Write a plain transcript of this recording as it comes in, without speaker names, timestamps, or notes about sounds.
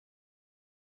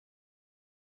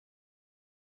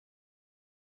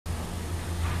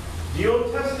The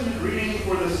Old Testament reading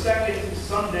for the second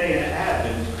Sunday in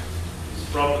Advent is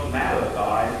from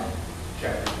Malachi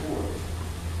chapter 4.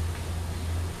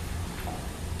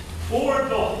 For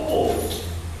behold,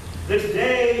 the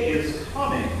day is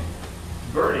coming,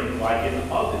 burning like an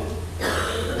oven,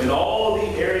 when all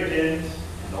the arrogant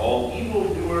and all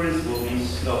evildoers will be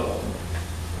stubble.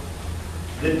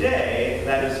 The day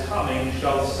that is coming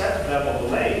shall set them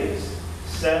ablaze,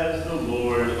 says the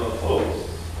Lord of hosts,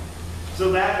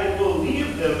 so that it will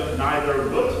leave them neither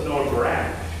root nor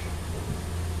branch.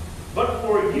 But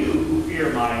for you who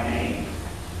fear my name,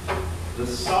 the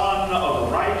Son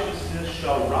of Righteousness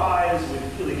shall rise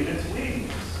with healing in its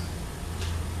wings.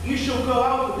 You shall go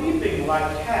out leaping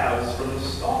like calves from the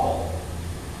stall,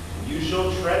 and you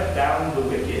shall tread down the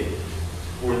wicked,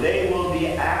 for they will be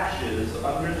ashes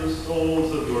under the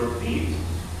soles of your feet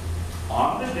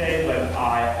on the day when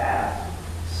I act,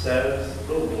 says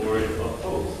the Lord of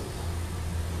hosts.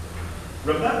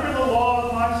 Remember the law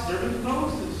of my servant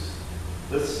Moses,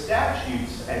 the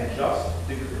statutes and just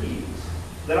decrees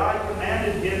that I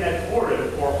commanded him at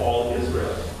Horeb for all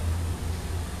Israel.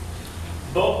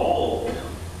 Behold,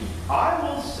 I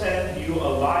will send you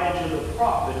Elijah the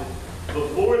prophet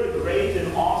before the great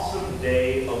and awesome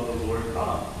day of the Lord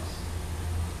comes.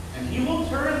 And he will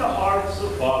turn the hearts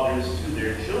of fathers to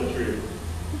their children,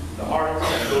 the hearts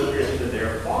of children to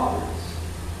their fathers,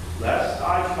 lest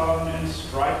I come and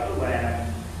strike the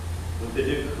land with the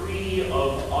decree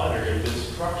of utter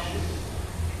destruction.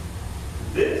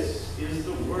 This is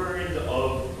the word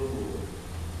of the Lord.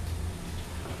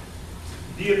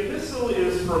 The epistle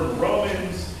is from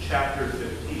Romans chapter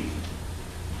 15.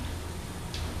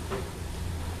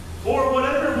 For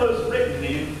whatever was written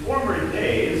in former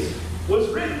days was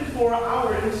written for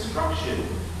our instruction,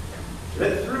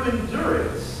 that through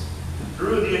endurance,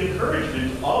 through the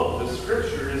encouragement of the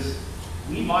Scriptures,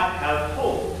 we might have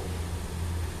hope.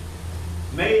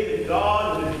 May the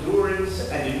God of endurance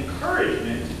and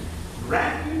encouragement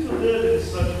grant you to live in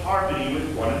such harmony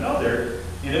with one another,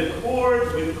 in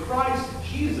accord with Christ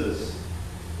Jesus,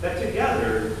 that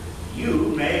together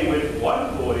you may with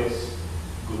one voice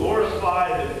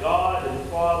glorify the God and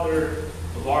Father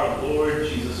of our Lord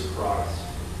Jesus Christ.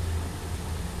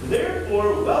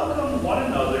 Therefore, welcome one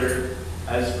another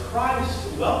as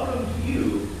Christ welcomed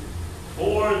you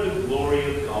for the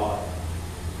glory of God.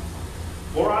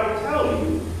 For I tell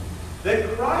you that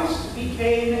Christ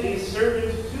became a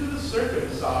servant to the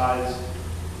circumcised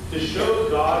to show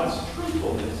God's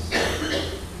truthfulness,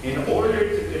 in order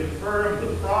to confirm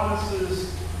the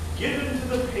promises given to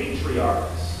the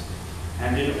patriarchs,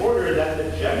 and in order that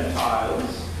the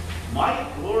Gentiles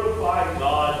might glorify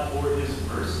God for his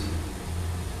mercy.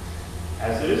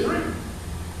 As it is written,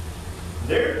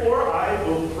 therefore I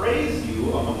will praise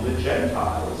you among the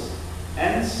Gentiles,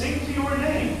 and sing to your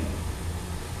name.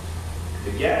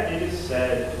 Again it is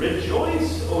said,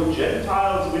 rejoice, O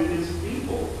Gentiles, with his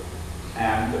people.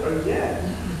 And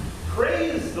again,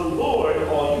 praise the Lord,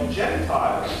 all you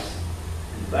Gentiles,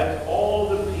 and let all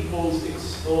the peoples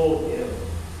extol him.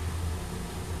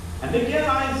 And again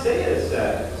Isaiah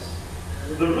says,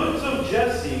 the roots of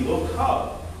Jesse will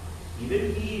come,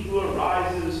 even he who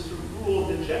arises to rule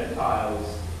the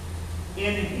Gentiles.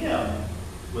 In him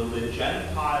will the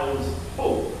Gentiles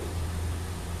hope.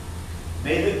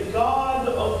 May the God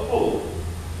of hope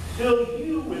fill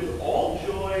you with all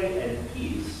joy and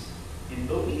peace in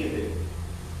believing,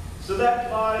 so that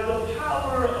by the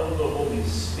power of the Holy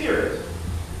Spirit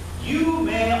you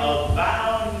may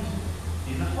abound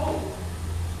in hope.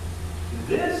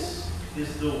 This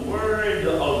is the word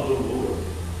of the Lord.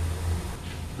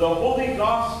 The Holy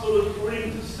Gospel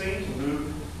according to St.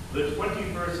 Luke, the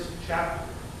 21st chapter.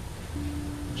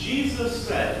 Jesus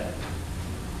said,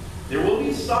 there will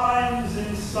be signs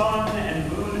in sun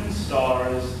and moon and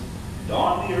stars, and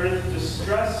on the earth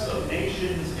distress of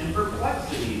nations in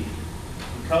perplexity,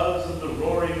 because of the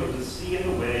roaring of the sea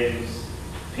and the waves,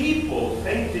 people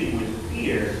fainting with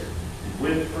fear, and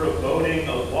with foreboding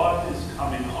of what is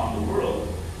coming on the world.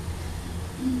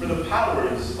 For the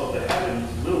powers of the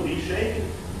heavens will be shaken.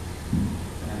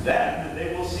 And then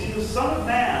they will see the Son of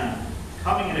Man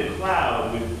coming in a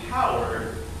cloud with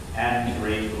power and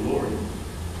great glory.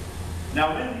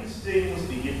 Now when these things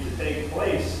begin to take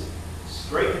place,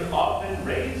 straighten up and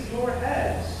raise your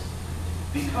heads,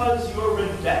 because your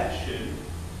redemption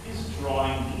is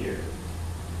drawing near.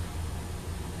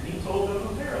 And he told them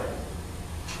a parable.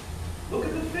 Look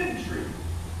at the fig tree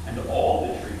and all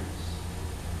the trees.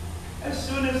 As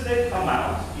soon as they come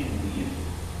out in leaf,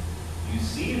 you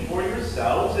see for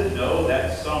yourselves and know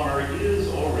that summer is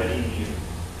already near.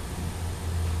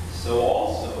 So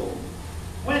also,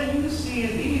 when you see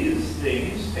these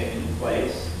things things taking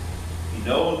place, we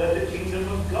know that the kingdom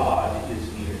of God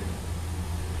is near.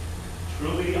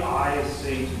 Truly I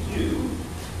say to you,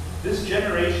 this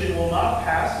generation will not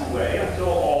pass away until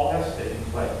all has taken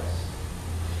place.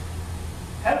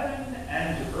 Heaven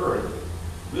and earth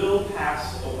will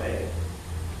pass away,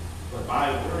 but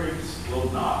my words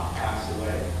will not pass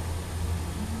away.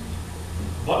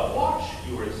 But watch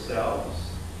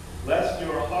yourselves, lest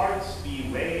your hearts be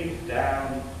weighed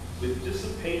down with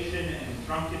dissipation and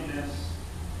drunkenness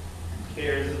and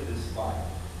cares of this life,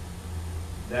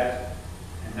 that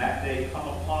day come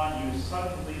upon you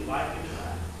suddenly like a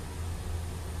trap.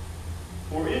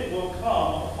 For it will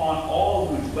come upon all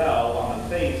who dwell on the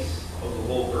face of the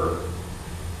whole earth.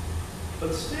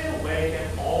 But stay awake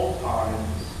at all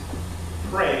times,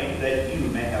 praying that you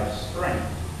may have strength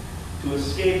to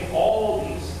escape all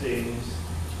these things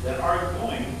that are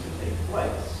going to take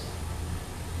place,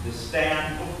 to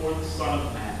stand before the Son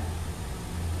of Man.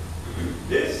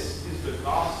 This is the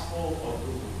gospel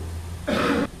of the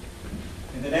Lord.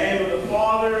 In the name of the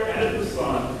Father, and of the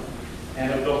Son,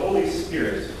 and of the Holy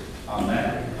Spirit.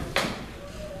 Amen.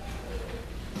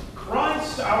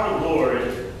 Christ our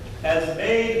Lord has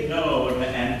made known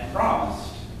and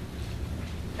promised,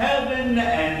 heaven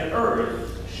and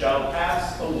earth shall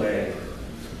pass away,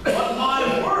 but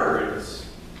my words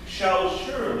shall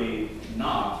surely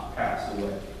not pass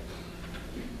away.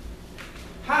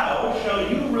 How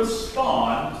shall you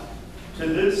respond to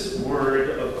this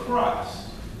word of Christ?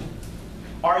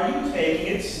 Are you taking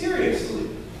it seriously?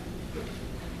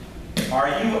 Are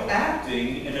you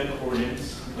acting in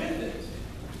accordance with it?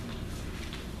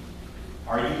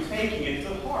 Are you taking it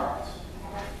to heart?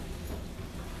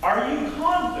 Are you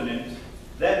confident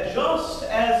that just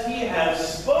as he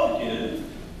has spoken,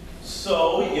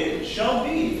 so it shall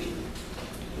be?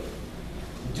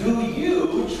 Do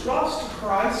you trust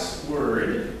Christ's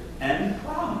word and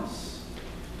promise?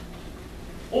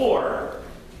 Or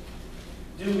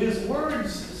do his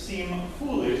words seem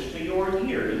foolish to your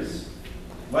ears,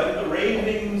 like the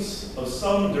ravings of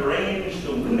some deranged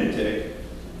lunatic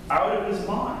out of his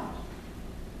mind?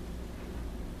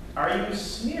 Are you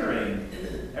sneering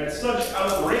at such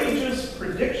outrageous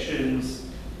predictions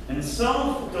and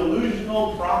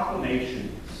self-delusional proclamations?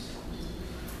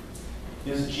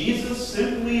 Is Jesus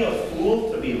simply a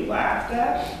fool to be laughed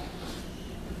at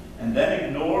and then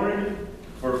ignored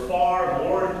for far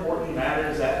more important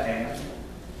matters at hand?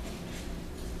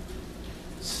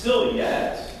 Still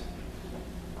yet,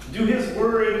 do his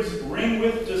words ring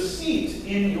with deceit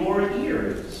in your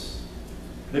ears?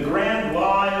 The grand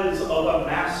lies of a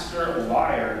master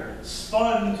liar,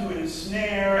 spun to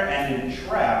ensnare and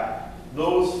entrap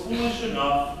those foolish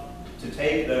enough to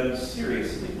take them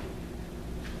seriously.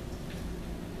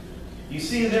 You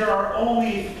see, there are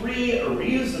only three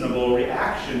reasonable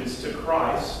reactions to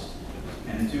Christ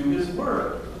and to his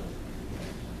word.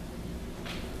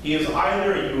 He is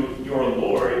either your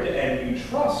Lord and you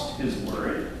trust his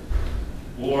word,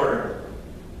 or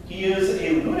he is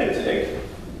a lunatic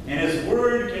and his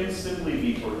word can simply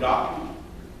be forgotten.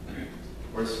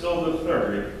 Or still the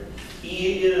third,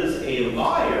 he is a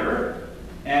liar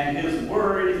and his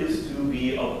word is to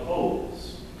be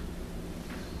opposed.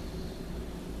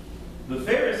 The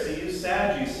Pharisees,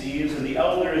 Sadducees, and the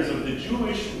elders of the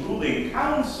Jewish ruling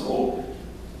council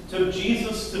took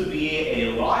Jesus to be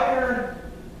a liar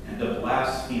and a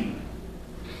blasphemer.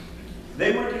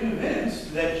 They were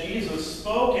convinced that Jesus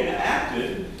spoke and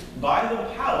acted by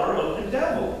the power of the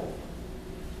devil.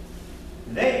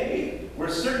 They were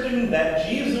certain that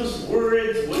Jesus'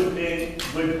 words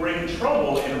would bring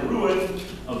trouble and ruin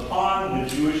upon the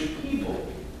Jewish people.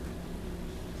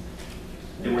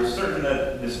 They were certain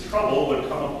that this trouble would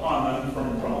come upon them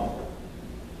from Rome.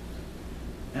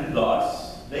 And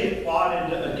thus, they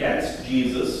plotted against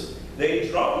Jesus. They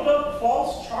drummed up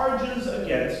false charges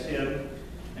against him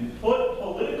and put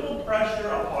political pressure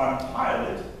upon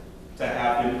Pilate to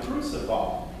have him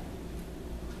crucified.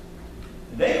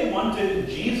 They wanted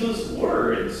Jesus'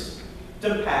 words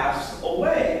to pass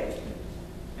away,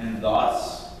 and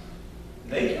thus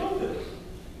they killed him.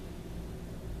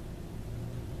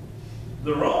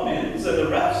 The Romans and the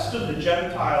rest of the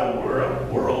Gentile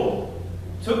world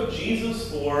took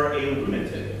Jesus for a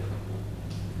lunatic.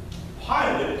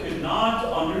 Pilate could not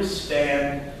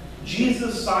understand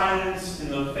Jesus' silence in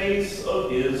the face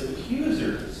of his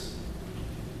accusers.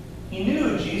 He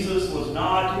knew Jesus was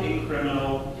not a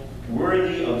criminal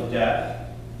worthy of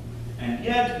death, and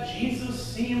yet Jesus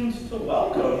seemed to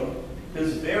welcome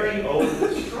his very own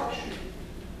destruction.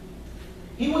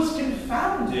 He was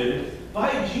confounded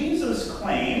by Jesus'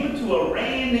 claim to a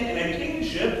reign in a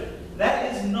kingship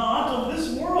that is not of this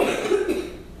world.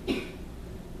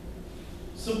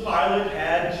 Pilate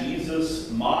had Jesus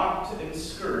mocked and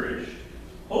scourged,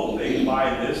 hoping by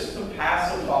this to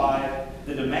pacify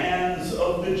the demands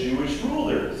of the Jewish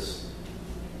rulers.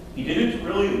 He didn't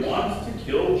really want to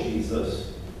kill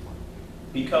Jesus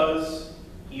because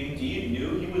he indeed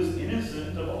knew he was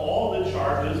innocent of all the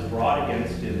charges brought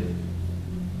against him.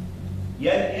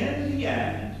 Yet in the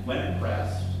end, when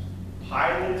pressed,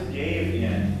 Pilate gave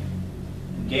in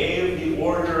and gave the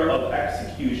order of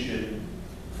execution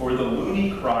for the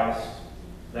loony Christ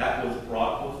that was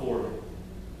brought before him.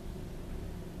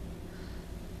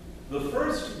 The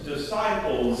first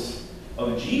disciples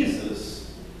of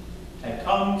Jesus had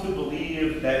come to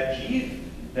believe that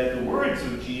the words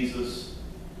of Jesus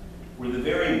were the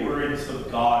very words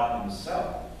of God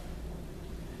himself.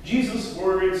 Jesus'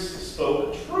 words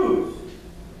spoke truth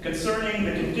concerning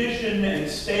the condition and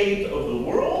state of the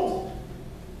world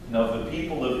and of the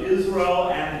people of Israel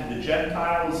and the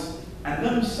Gentiles and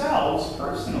themselves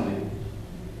personally.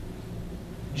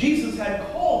 Jesus had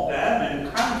called them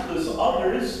and countless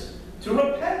others to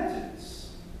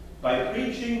repentance by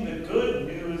preaching the good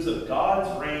news of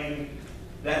God's reign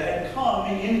that had come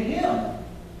in him.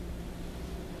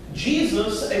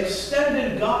 Jesus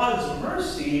extended God's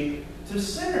mercy to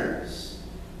sinners.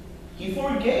 He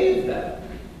forgave them.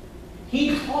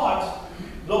 He taught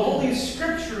the Holy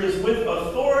Scriptures with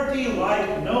authority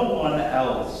like no one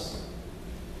else.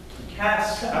 He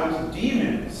cast out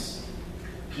demons.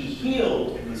 He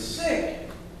healed the sick.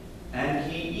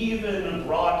 And he even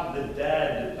brought the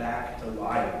dead back to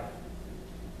life.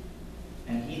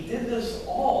 And he did this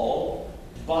all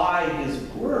by his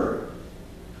word.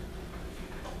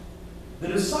 The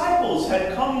disciples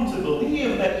had come to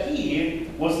believe that he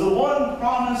was the one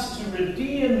promised to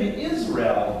redeem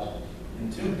Israel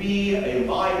and to be a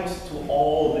light to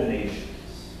all the nations.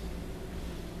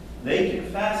 They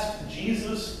confessed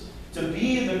Jesus to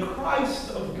be the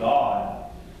Christ of God,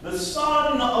 the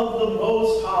Son of the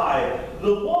Most High,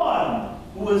 the one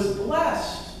who is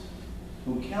blessed,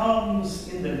 who comes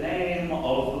in the name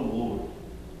of the Lord.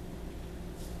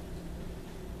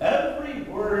 Every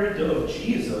word of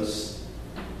Jesus,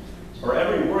 or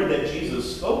every word that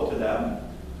Jesus spoke to them,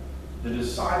 the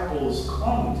disciples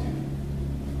clung to.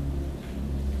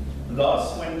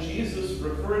 Thus, when Jesus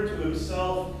referred to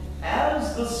himself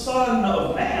as the Son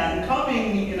of Man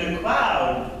coming in a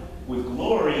cloud with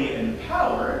glory and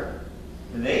power,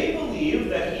 they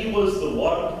believed that he was the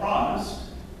one promised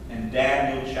in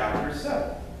Daniel chapter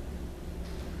 7.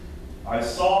 I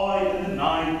saw in the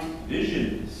night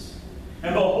visions,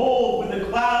 and behold, with the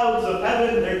clouds of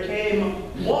heaven there came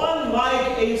one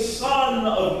like a Son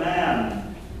of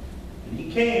Man. And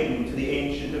he came to the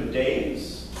Ancient of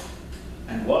Days,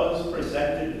 and was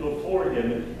presented before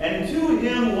him, and to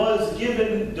him was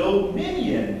given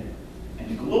dominion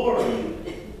and glory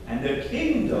and the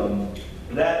kingdom,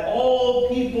 that all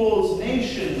peoples,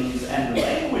 nations, and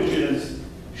languages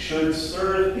should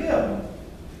serve him.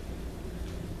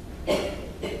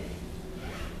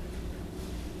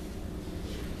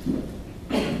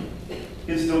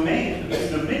 His dominion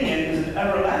is an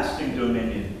everlasting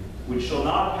dominion, which shall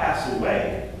not pass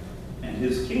away, and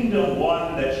his kingdom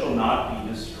one that shall not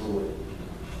be destroyed.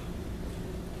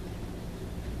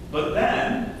 But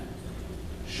then,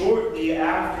 shortly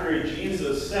after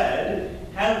Jesus said,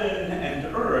 "Heaven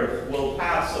and earth will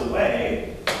pass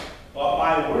away, but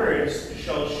my words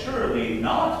shall surely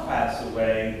not pass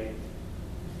away,"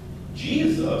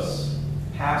 Jesus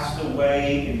passed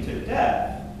away into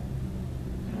death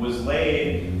and was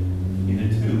laid in a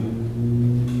tomb.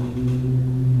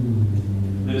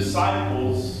 The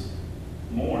disciples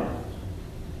mourned.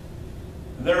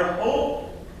 Their hope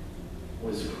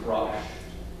was crushed.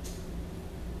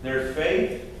 Their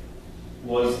faith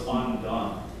was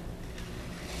undone.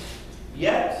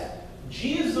 Yet,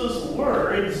 Jesus'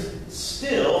 words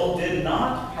still did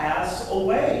not pass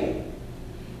away.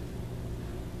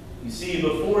 You see,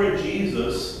 before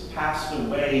Jesus passed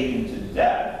away into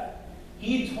death,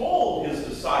 he told his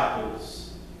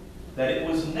disciples that it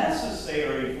was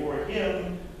necessary for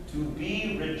him to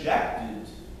be rejected,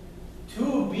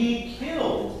 to be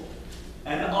killed,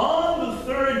 and on the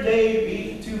third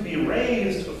day to be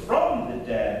raised from the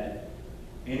dead,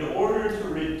 in order to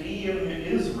redeem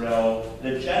Israel,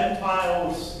 the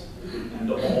Gentiles, and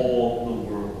all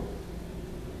the world.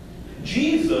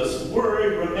 Jesus'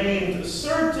 word remained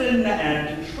certain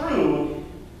and true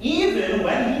even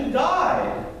when he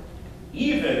died,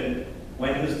 even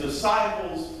when his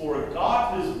disciples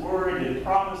forgot his word and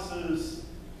promises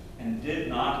and did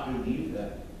not believe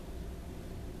them.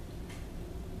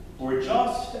 For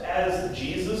just as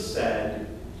Jesus said,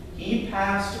 he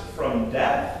passed from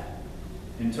death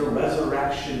into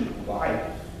resurrection life.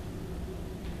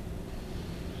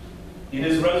 In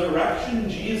his resurrection,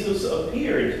 Jesus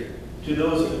appeared to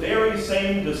those very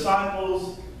same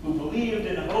disciples who believed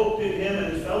and hoped in him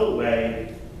and fell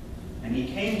away. And he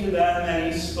came to them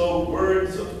and he spoke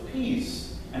words of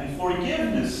peace and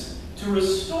forgiveness to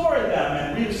restore them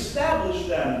and reestablish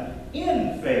them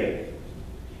in faith.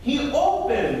 He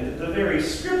opened the very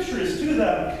scriptures to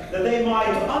them that they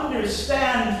might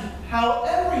understand how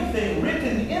everything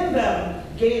written in them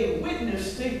gave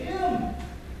witness to him.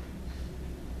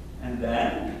 And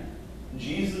then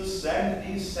Jesus sent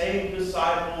these same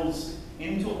disciples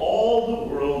into all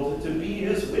the world to be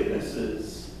his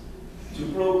witnesses,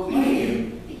 to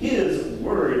proclaim his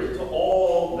word to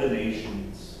all the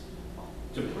nations,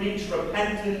 to preach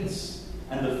repentance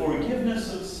and the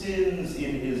forgiveness of sins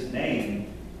in his name.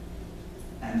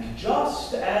 And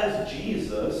just as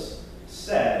Jesus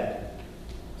said,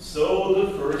 so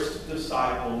the first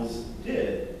disciples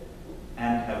did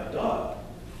and have done.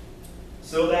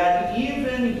 So that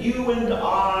even you and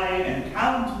I and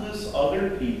countless other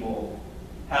people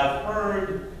have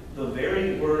heard the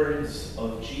very words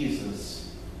of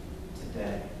Jesus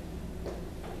today.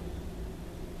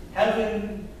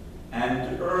 Heaven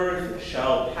and earth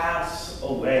shall pass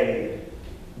away,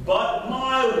 but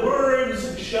my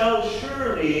words shall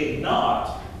surely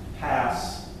not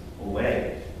pass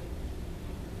away.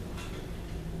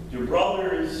 Dear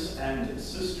brothers and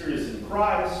sisters in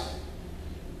Christ,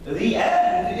 the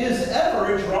end is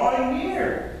ever drawing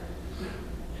near.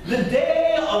 The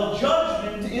day of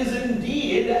judgment is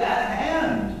indeed at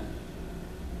hand.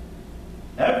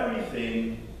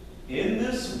 Everything in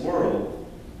this world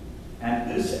and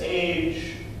this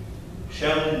age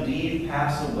shall indeed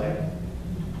pass away.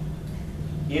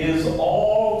 It is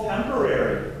all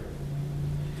temporary.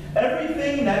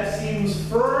 Everything that seems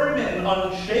firm and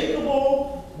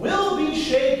unshakable will be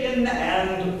shaken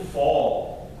and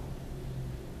fall.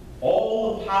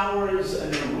 All the powers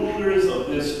and the rulers of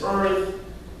this earth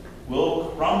will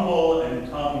crumble and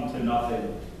come to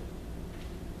nothing.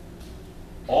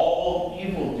 All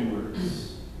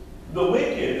evildoers, the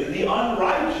wicked, the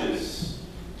unrighteous,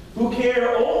 who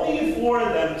care only for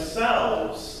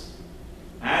themselves,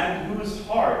 and whose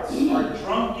hearts are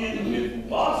drunken with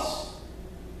lust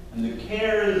and the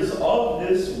cares of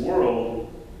this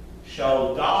world,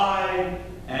 shall die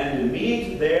and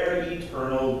meet their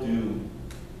eternal doom.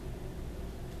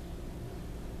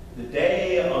 The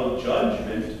day of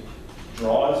judgment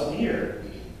draws near,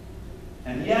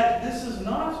 and yet this is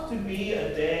not to be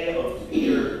a day of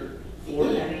fear for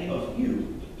any of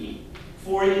you.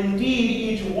 For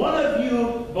indeed, each one of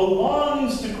you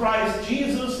belongs to Christ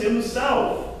Jesus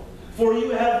himself, for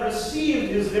you have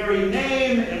received his very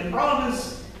name and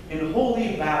promise in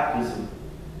holy baptism.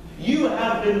 You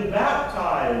have been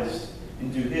baptized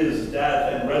into his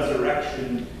death and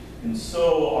resurrection, and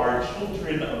so are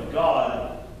children of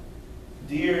God,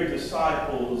 dear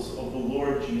disciples of the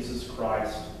Lord Jesus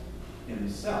Christ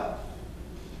himself.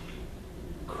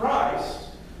 Christ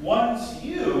wants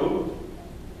you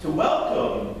to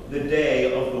welcome the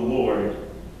day of the Lord,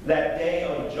 that day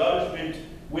of judgment,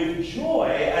 with joy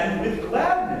and with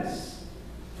gladness.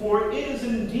 For it is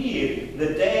indeed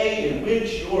the day in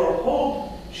which your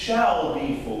hope shall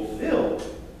be fulfilled.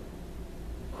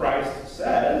 Christ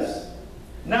says,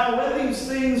 now when these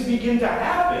things begin to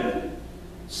happen,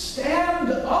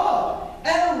 stand up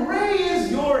and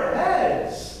raise your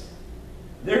heads.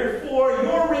 Therefore,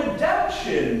 your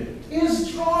redemption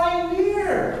is drawing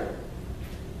near.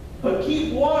 But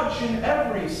keep watch in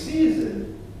every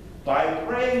season by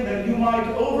praying that you might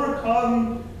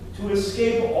overcome to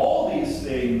escape all these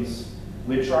things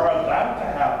which are about to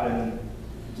happen,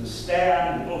 to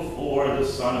stand before the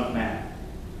Son of Man.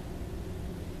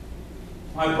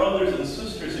 My brothers and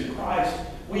sisters in Christ,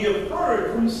 we have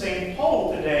heard from St.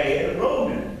 Paul today in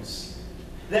Romans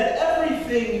that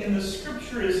everything in the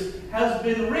Scriptures has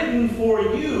been written for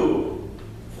you,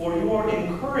 for your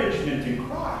encouragement in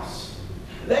Christ,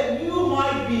 that you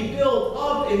might be built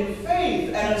up in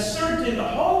faith and a certain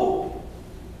hope.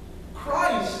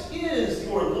 Christ is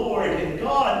your Lord and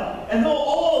God, and though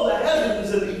all the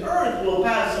heavens and the earth will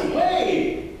pass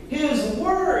away, his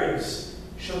words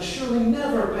shall surely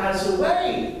never pass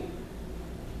away.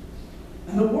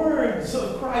 And the words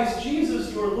of Christ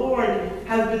Jesus, your Lord,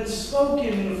 have been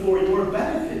spoken for your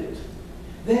benefit.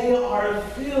 They are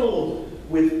filled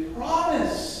with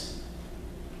promise.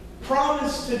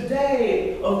 Promise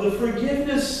today of the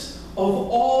forgiveness of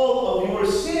all of your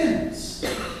sins.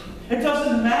 It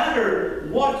doesn't matter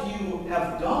what you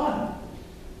have done.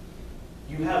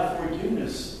 You have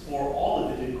forgiveness for all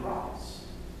of it in Christ.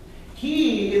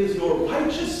 He is your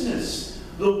righteousness,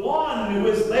 the one who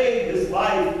has laid his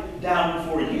life down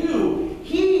for you.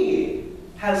 He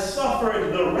has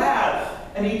suffered the wrath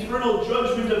and eternal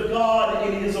judgment of God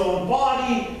in his own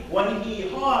body when he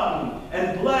hung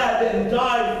and bled and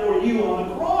died for you on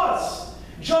the cross.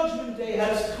 Judgment Day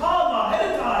has come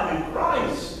ahead of time in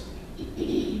Christ,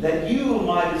 that you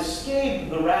might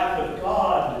escape the wrath of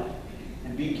God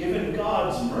and be given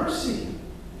God's mercy.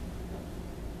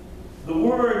 The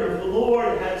word of the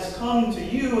Lord has come to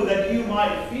you that you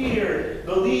might fear,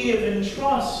 believe, and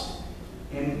trust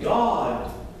in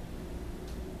God,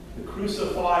 the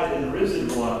crucified and risen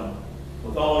one,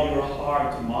 with all your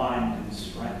heart, mind, and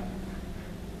strength.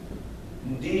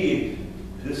 Indeed,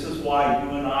 this is why you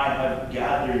and I have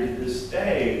gathered this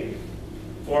day,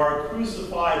 for our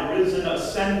crucified, risen,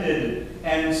 ascended,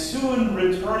 and soon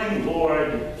returning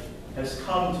Lord has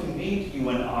come to meet you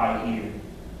and I here,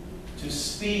 to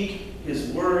speak his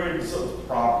words of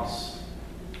promise,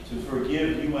 to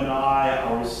forgive you and I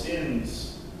our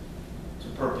sins, to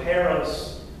prepare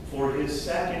us for his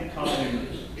second coming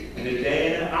in a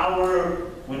day and an hour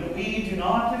when we do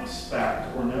not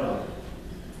expect or know.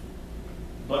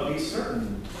 But be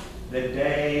certain that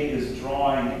day is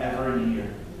drawing ever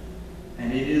near,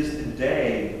 and it is the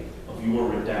day of your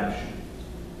redemption,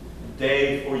 a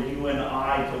day for you and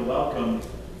I to welcome,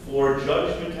 for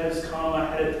judgment has come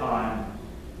ahead of time,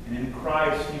 and in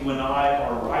Christ you and I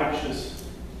are righteous,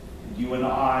 and you and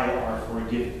I are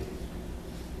forgiven.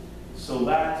 So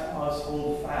let us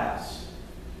hold fast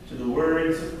to the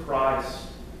words of Christ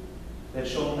that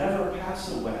shall never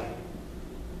pass away.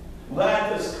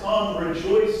 Let us come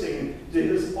rejoicing to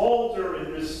his altar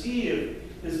and receive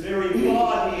his very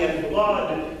body and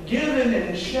blood given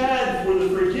and shed for the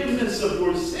forgiveness of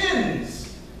your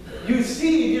sins. You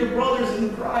see, dear brothers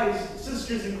in Christ,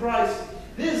 sisters in Christ,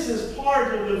 this is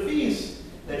part of the feast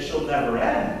that shall never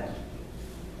end.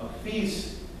 A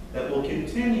feast that will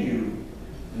continue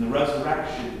in the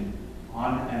resurrection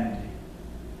unending.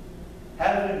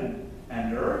 Heaven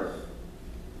and earth,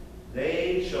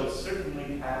 they shall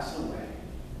certainly pass away.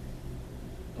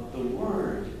 But the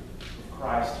word of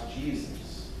Christ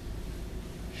Jesus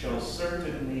shall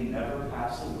certainly never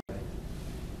pass away.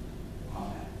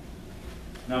 Amen.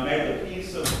 Now may the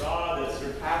peace of God that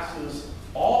surpasses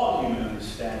all human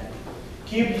understanding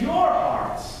keep your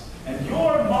hearts and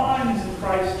your minds in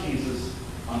Christ Jesus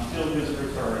until his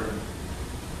return.